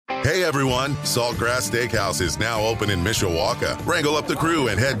Hey everyone, Saltgrass Steakhouse is now open in Mishawaka. Wrangle up the crew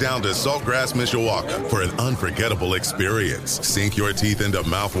and head down to Saltgrass Mishawaka for an unforgettable experience. Sink your teeth into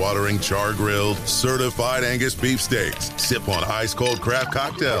mouth-watering char-grilled, certified Angus beef steaks. Sip on ice-cold craft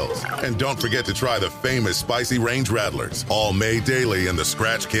cocktails. And don't forget to try the famous spicy range rattlers, all made daily in the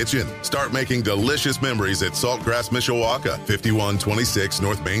Scratch Kitchen. Start making delicious memories at Saltgrass Mishawaka, 5126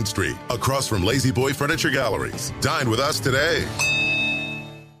 North Main Street, across from Lazy Boy Furniture Galleries. Dine with us today.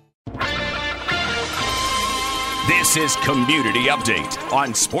 This is Community Update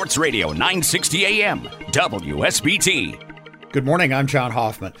on Sports Radio 960 AM, WSBT. Good morning, I'm John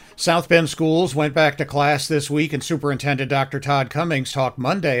Hoffman. South Bend schools went back to class this week, and Superintendent Dr. Todd Cummings talked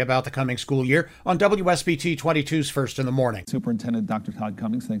Monday about the coming school year on WSBT 22's First in the Morning. Superintendent Dr. Todd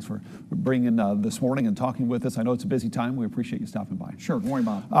Cummings, thanks for bringing this morning and talking with us. I know it's a busy time. We appreciate you stopping by. Sure. Good morning,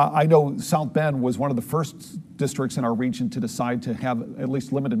 Bob. I know South Bend was one of the first districts in our region to decide to have at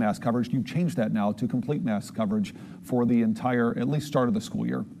least limited mask coverage. You've changed that now to complete mask coverage for the entire, at least start of the school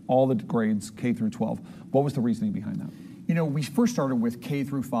year, all the grades K through 12. What was the reasoning behind that? You know, we first started with K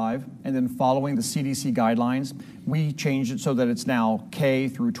through 5, and then following the CDC guidelines, we changed it so that it's now K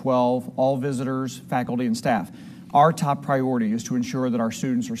through 12, all visitors, faculty, and staff. Our top priority is to ensure that our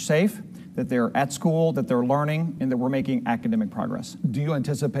students are safe, that they're at school, that they're learning, and that we're making academic progress. Do you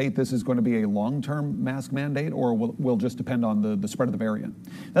anticipate this is going to be a long-term mask mandate, or will just depend on the spread of the variant?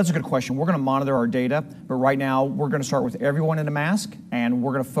 That's a good question. We're going to monitor our data, but right now we're going to start with everyone in a mask, and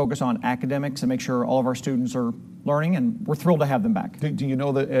we're going to focus on academics and make sure all of our students are learning, and we're thrilled to have them back. Do you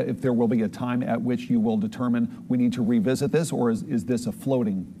know that if there will be a time at which you will determine we need to revisit this, or is this a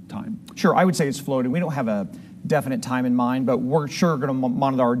floating time? Sure, I would say it's floating. We don't have a definite time in mind, but we're sure going to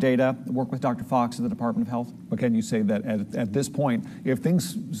monitor our data, work with Dr. Fox at the Department of Health. But can you say that at this point, if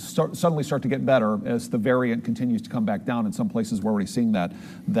things suddenly start to get better as the variant continues to come back down, in some places we're already seeing that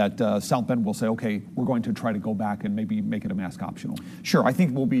South Bend will say, okay, we're going to try to go back and maybe make it a mask optional? Sure, I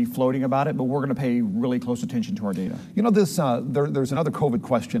think we'll be floating about it, but we're going to pay really close attention to our data. You know, there's another COVID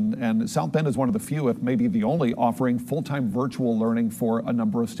question, and South Bend is one of the few, if maybe the only, offering full-time virtual learning for a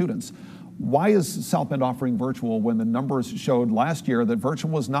number of students. Why is South Bend offering virtual when the numbers showed last year that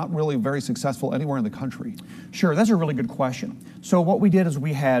virtual was not really very successful anywhere in the country? Sure, that's a really good question. So what we did is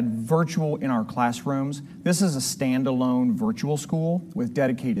we had virtual in our classrooms. This is a standalone virtual school with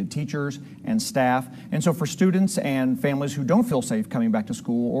dedicated teachers and staff. And so for students and families who don't feel safe coming back to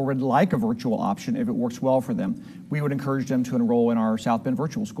school or would like a virtual option if it works well for them, we would encourage them to enroll in our South Bend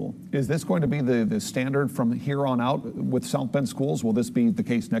Virtual School. Is this going to be the standard from here on out with South Bend schools? Will this be the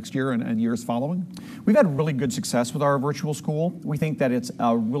case next year and years following? We've had really good success with our virtual school. We think that it's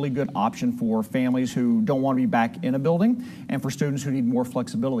a really good option for families who don't want to be back in a building and for students who need more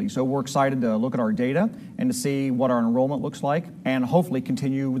flexibility. So we're excited to look at our data and to see what our enrollment looks like and hopefully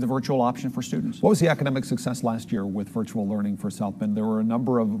continue with the virtual option for students. What was the academic success last year with virtual learning for South Bend? There were a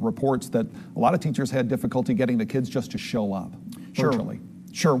number of reports that a lot of teachers had difficulty getting the kids just to show up virtually.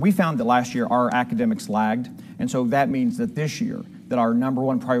 Sure, we found that last year our academics lagged, and so that means that this year that our number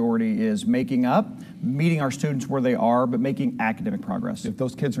one priority is making up, meeting our students where they are, but making academic progress. If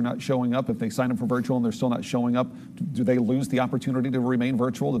those kids are not showing up, if they sign up for virtual and they're still not showing up, do they lose the opportunity to remain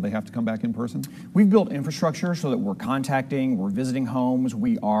virtual? Do they have to come back in person? We've built infrastructure so that we're visiting homes,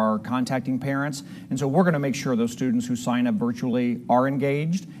 we are contacting parents, and so we're going to make sure those students who sign up virtually are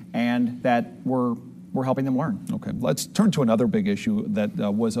engaged and that we're helping them learn. Okay, let's turn to another big issue that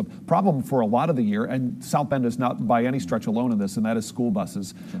was a problem for a lot of the year, and South Bend is not by any stretch alone in this, and that is school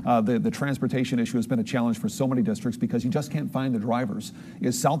buses. Sure. The transportation issue has been a challenge for so many districts because you just can't find the drivers.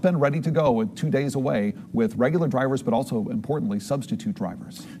 Is South Bend ready to go with 2 days away with regular drivers, but also, importantly, substitute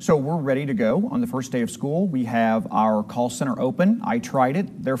drivers? So we're ready to go on the first day of school. We have our call center open. I tried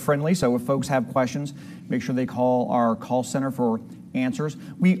it. They're friendly, so if folks have questions, make sure they call our call center for answers.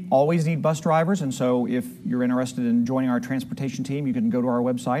 We always need bus drivers, and so if you're interested in joining our transportation team, you can go to our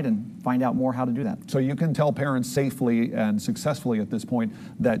website and find out more how to do that. So you can tell parents safely and successfully at this point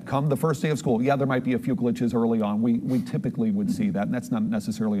that come the first day of school, yeah, there might be a few glitches early on. We typically would see that, and that's not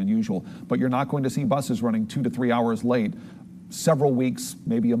necessarily unusual, but you're not going to see buses running 2 to 3 hours late several weeks,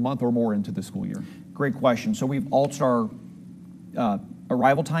 maybe a month or more into the school year. Great question. So we've altered our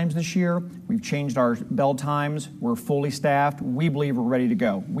arrival times this year. We've changed our bell times. We're fully staffed. We believe we're ready to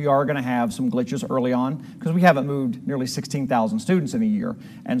go. We are going to have some glitches early on because we haven't moved nearly 16,000 students in a year.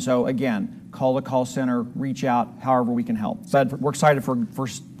 And so again, call the call center, reach out, however we can help. But we're excited for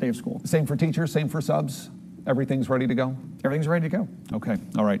first day of school. Same for teachers, same for subs? Everything's ready to go? Everything's ready to go. Okay,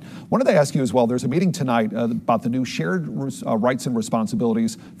 all right. Wanted to ask you as well, there's a meeting tonight about the new shared rights and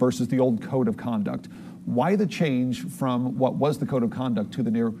responsibilities versus the old code of conduct. Why the change from what was the code of conduct to the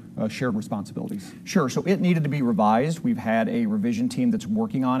new shared responsibilities? Sure. So it needed to be revised. We've had a revision team that's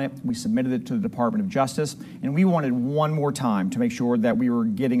working on it. We submitted it to the Department of Justice, and we wanted one more time to make sure that we were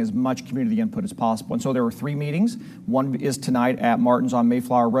getting as much community input as possible. And so there were 3 meetings. One is tonight at Martin's on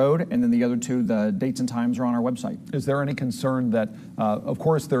Mayflower Road, and then the other 2, the dates and times are on our website. Is there any concern that, of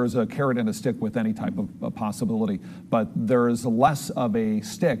course, there is a carrot and a stick with any type of possibility, but there is less of a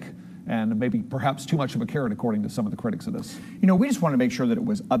stick and maybe perhaps too much of a carrot, according to some of the critics of this? We just wanted to make sure that it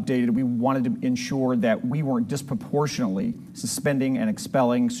was updated. We wanted to ensure that we weren't disproportionately suspending and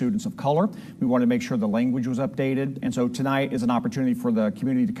expelling students of color. We wanted to make sure the language was updated. And so tonight is an opportunity for the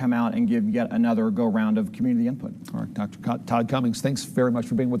community to come out and give yet another go-round of community input. All right, Dr. Todd Cummings, thanks very much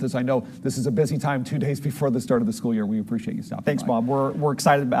for being with us. I know this is a busy time, 2 days before the start of the school year. We appreciate you stopping Thanks, by. Bob. We're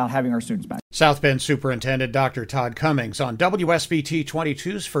excited about having our students back. South Bend Superintendent Dr. Todd Cummings on WSBT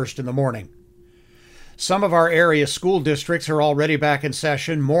 22's First in the Morning. Some of our area school districts are already back in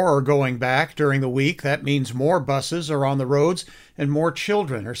session. More are going back during the week. That means more buses are on the roads and more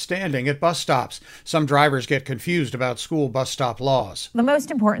children are standing at bus stops. Some drivers get confused about school bus stop laws. The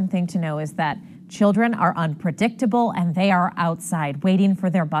most important thing to know is that children are unpredictable and they are outside waiting for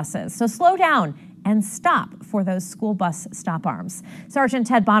their buses. So slow down and stop for those school bus stop arms. Sergeant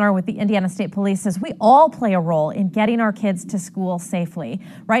Ted Bonner with the Indiana State Police says we all play a role in getting our kids to school safely.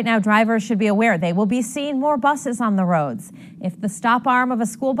 Right now, drivers should be aware they will be seeing more buses on the roads. If the stop arm of a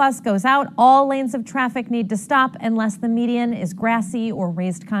school bus goes out, all lanes of traffic need to stop unless the median is grassy or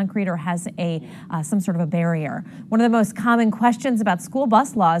raised concrete or has some sort of a barrier. One of the most common questions about school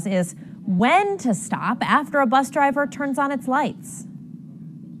bus laws is when to stop after a bus driver turns on its lights.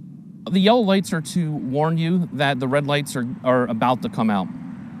 The yellow lights are to warn you that the red lights are about to come out.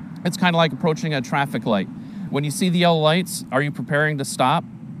 It's kind of like approaching a traffic light. When you see the yellow lights, are you preparing to stop?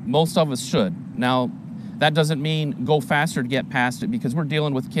 Most of us should. Now, that doesn't mean go faster to get past it, because we're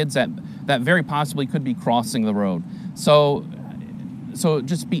dealing with kids that very possibly could be crossing the road. So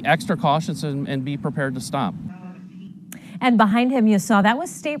just be extra cautious and be prepared to stop. And behind him, you saw that was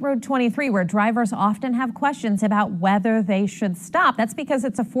State Road 23, where drivers often have questions about whether they should stop. That's because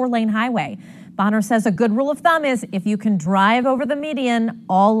it's a 4-lane highway. Bonner says a good rule of thumb is if you can drive over the median,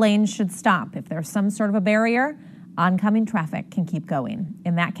 all lanes should stop. If there's some sort of a barrier, oncoming traffic can keep going.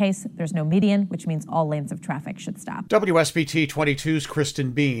 In that case, there's no median, which means all lanes of traffic should stop. WSBT 22's Kristen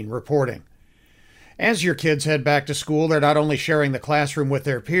Bean reporting. As your kids head back to school, they're not only sharing the classroom with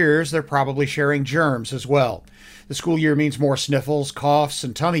their peers, they're probably sharing germs as well. The school year means more sniffles, coughs,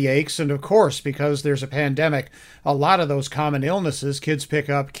 and tummy aches, and of course, because there's a pandemic, a lot of those common illnesses kids pick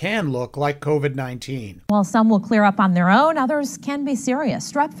up can look like COVID-19. While some will clear up on their own, others can be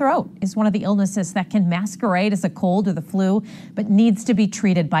serious. Strep throat is one of the illnesses that can masquerade as a cold or the flu, but needs to be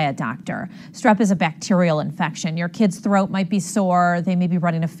treated by a doctor. Strep is a bacterial infection. Your kid's throat might be sore, they may be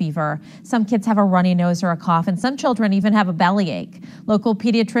running a fever. Some kids have a runny nose or a cough, and some children even have a bellyache. Local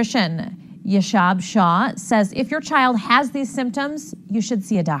pediatrician Yashab Shah says if your child has these symptoms, you should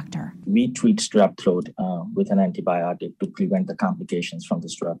see a doctor. We treat strep throat with an antibiotic to prevent the complications from the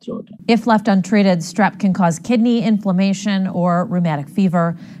strep throat. If left untreated, strep can cause kidney inflammation or rheumatic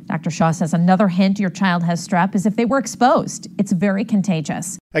fever. Dr. Shah says another hint your child has strep is if they were exposed. It's very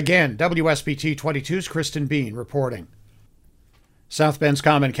contagious. Again, WSBT 22's Kristen Bean reporting. South Bend's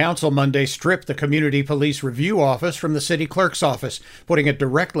Common Council Monday stripped the Community Police Review Office from the city clerk's office, putting it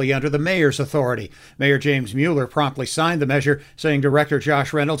directly under the mayor's authority. Mayor James Mueller promptly signed the measure, saying Director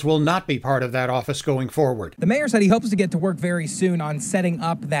Josh Reynolds will not be part of that office going forward. The mayor said he hopes to get to work very soon on setting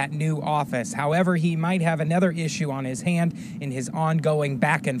up that new office. However, he might have another issue on his hand in his ongoing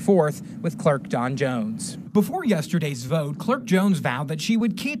back and forth with Clerk Don Jones. Before yesterday's vote, Clerk Jones vowed that she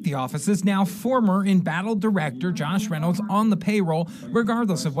would keep the office's now former embattled director Josh Reynolds on the payroll,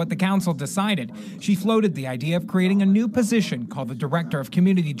 regardless of what the council decided. She floated the idea of creating a new position called the Director of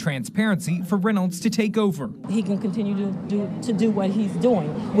Community Transparency for Reynolds to take over. He can continue to do what he's doing,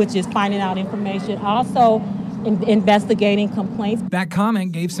 which is finding out information, also investigating complaints. That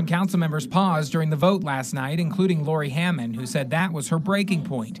comment gave some council members pause during the vote last night, including Lori Hammond, who said that was her breaking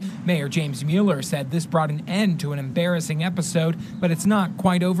point. Mayor James Mueller said this brought an end to an embarrassing episode, but it's not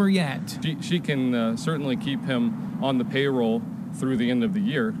quite over yet. She can certainly keep him on the payroll through the end of the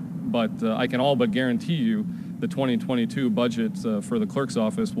year, but I can all but guarantee you the 2022 budget for the clerk's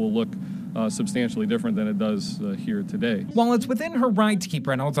office will look substantially different than it does here today. While it's within her right to keep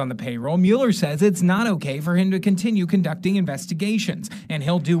Reynolds on the payroll, Mueller says it's not okay for him to continue conducting investigations, and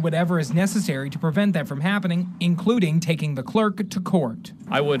he'll do whatever is necessary to prevent that from happening, including taking the clerk to court.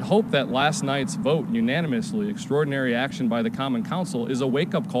 I would hope that last night's vote, unanimously, extraordinary action by the Common Council, is a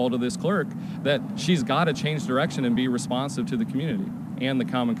wake-up call to this clerk that she's got to change direction and be responsive to the community and the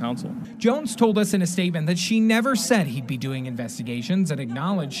Common Council. Jones told us in a statement that she never said he'd be doing investigations and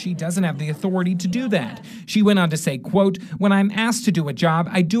acknowledged she doesn't have the authority to do that. She went on to say, quote, "When I'm asked to do a job,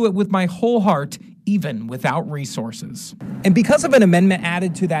 I do it with my whole heart, even without resources." And because of an amendment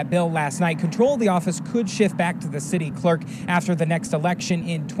added to that bill last night, control of the office could shift back to the city clerk after the next election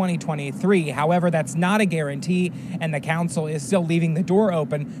in 2023. However, that's not a guarantee, and the council is still leaving the door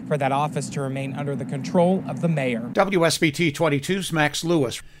open for that office to remain under the control of the mayor. WSBT 22's Max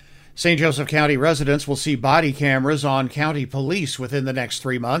Lewis. St. Joseph County residents will see body cameras on county police within the next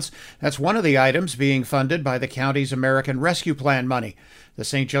 3 months. That's one of the items being funded by the county's American Rescue Plan money. The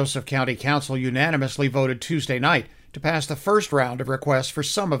St. Joseph County Council unanimously voted Tuesday night to pass the first round of requests for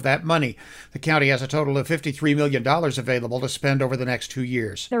some of that money. The county has a total of $53 million available to spend over the next 2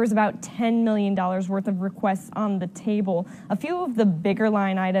 years. There was about $10 million worth of requests on the table. A few of the bigger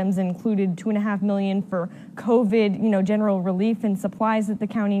line items included $2.5 million for COVID, general relief and supplies that the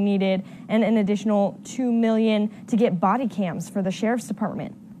county needed, and an additional $2 million to get body cams for the sheriff's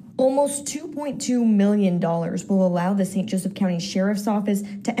department. Almost $2.2 million will allow the St. Joseph County Sheriff's Office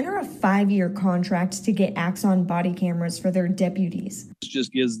to enter a 5-year contract to get Axon body cameras for their deputies. This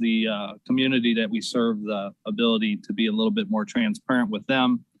just gives the community that we serve the ability to be a little bit more transparent with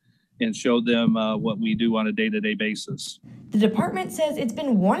them and show them what we do on a day-to-day basis. The department says it's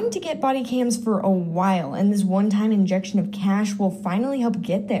been wanting to get body cams for a while, and this one-time injection of cash will finally help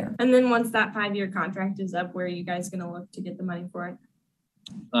get there. And then once that 5-year contract is up, where are you guys going to look to get the money for it?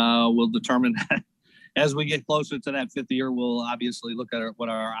 We'll determine that. As we get closer to that 5th year, we'll obviously look at what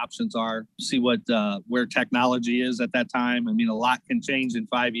our options are, see where technology is at that time. I mean, a lot can change in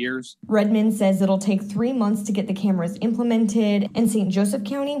 5 years. Redmond says it'll take 3 months to get the cameras implemented, and St. Joseph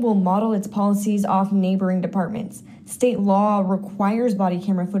County will model its policies off neighboring departments. State law requires body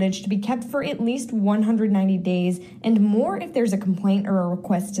camera footage to be kept for at least 190 days and more if there's a complaint or a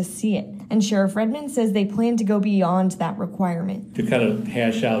request to see it. And Sheriff Redmond says they plan to go beyond that requirement. To kind of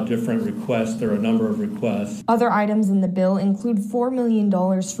hash out different requests, there are a number of requests. Other items in the bill include $4 million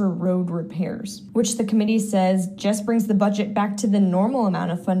for road repairs, which the committee says just brings the budget back to the normal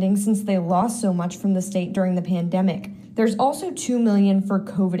amount of funding since they lost so much from the state during the pandemic. There's also $2 million for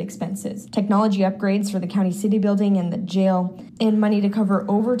COVID expenses, technology upgrades for the county city building and the jail, and money to cover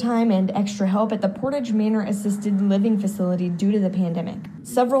overtime and extra help at the Portage Manor Assisted Living Facility due to the pandemic.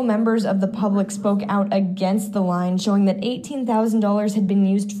 Several members of the public spoke out against the line, showing that $18,000 had been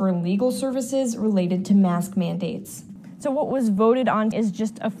used for legal services related to mask mandates. So what was voted on is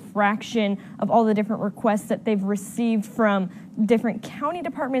just a fraction of all the different requests that they've received from different county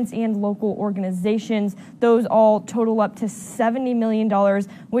departments and local organizations. Those all total up to $70 million,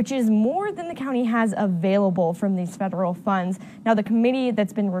 which is more than the county has available from these federal funds. Now, the committee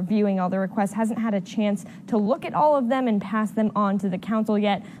that's been reviewing all the requests hasn't had a chance to look at all of them and pass them on to the council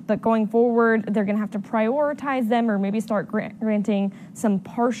yet, but going forward, they're going to have to prioritize them or maybe start granting some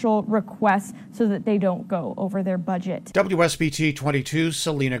partial requests so that they don't go over their budget. WSBT 22's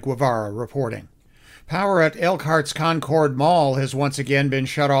Selena Guevara reporting. Power at Elkhart's Concord Mall has once again been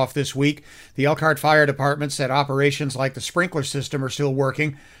shut off this week. The Elkhart Fire Department said operations like the sprinkler system are still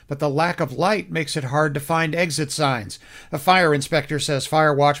working, but the lack of light makes it hard to find exit signs. A fire inspector says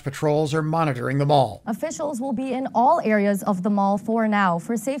fire watch patrols are monitoring the mall. Officials will be in all areas of the mall for now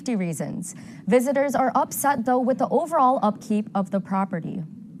for safety reasons. Visitors are upset, though, with the overall upkeep of the property.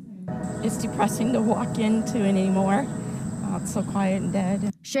 It's depressing to walk into it anymore. It's so quiet and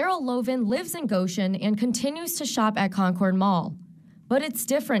dead. Cheryl Loven lives in Goshen and continues to shop at Concord Mall. But it's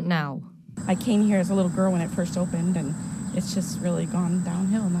different now. I came here as a little girl when it first opened, and it's just really gone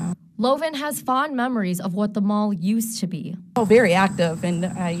downhill now. Loven has fond memories of what the mall used to be. Oh, very active, and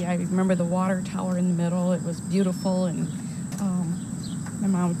I remember the water tower in the middle. It was beautiful, and my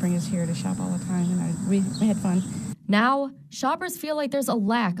mom would bring us here to shop all the time, and we had fun. Now, shoppers feel like there's a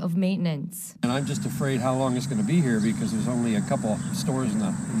lack of maintenance. And I'm just afraid how long it's going to be here because there's only a couple stores in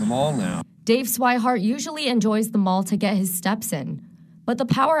the mall now. Dave Swihart usually enjoys the mall to get his steps in, but the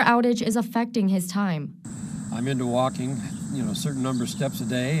power outage is affecting his time. I'm into walking, a certain number of steps a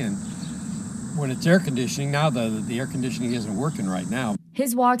day, and when it's air conditioning, now the air conditioning isn't working right now.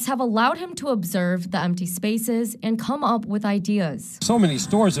 His walks have allowed him to observe the empty spaces and come up with ideas. So many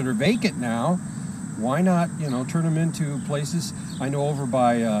stores that are vacant now. Why not, turn them into places? I know over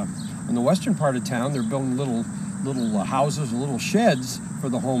by In the western part of town, they're building little houses, little sheds for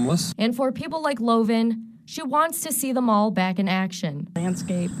the homeless. And for people like Loven, she wants to see the mall back in action.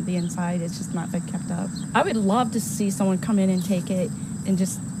 Landscape, the inside, it's just not been kept up. I would love to see someone come in and take it and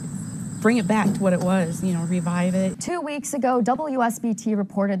just bring it back to what it was, revive it. 2 weeks ago, WSBT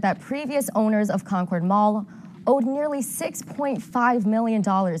reported that previous owners of Concord Mall owed nearly $6.5 million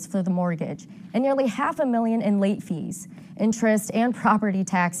for the mortgage and nearly $500,000 in late fees, interest, and property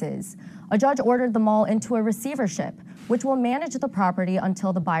taxes. A judge ordered the mall into a receivership, which will manage the property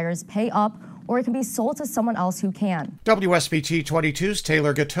until the buyers pay up or it can be sold to someone else who can. WSBT 22's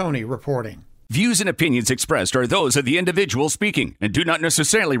Taylor Gattoni reporting. Views and opinions expressed are those of the individual speaking and do not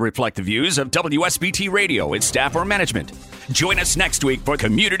necessarily reflect the views of WSBT Radio, its staff, or management. Join us next week for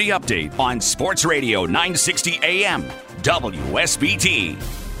Community Update on Sports Radio 960 AM, WSBT.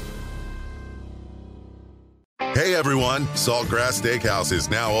 Hey everyone, Saltgrass Steakhouse is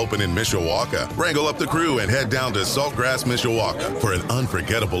now open in Mishawaka. Wrangle up the crew and head down to Saltgrass Mishawaka for an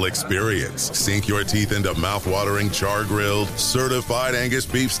unforgettable experience. Sink your teeth into mouth-watering char-grilled, certified Angus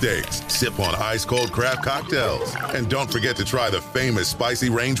beef steaks. Sip on ice-cold craft cocktails. And don't forget to try the famous spicy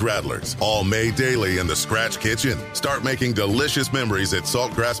range rattlers, all made daily in the Scratch Kitchen. Start making delicious memories at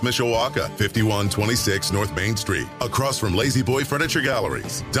Saltgrass Mishawaka, 5126 North Main Street, across from Lazy Boy Furniture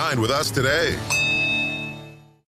Galleries. Dine with us today.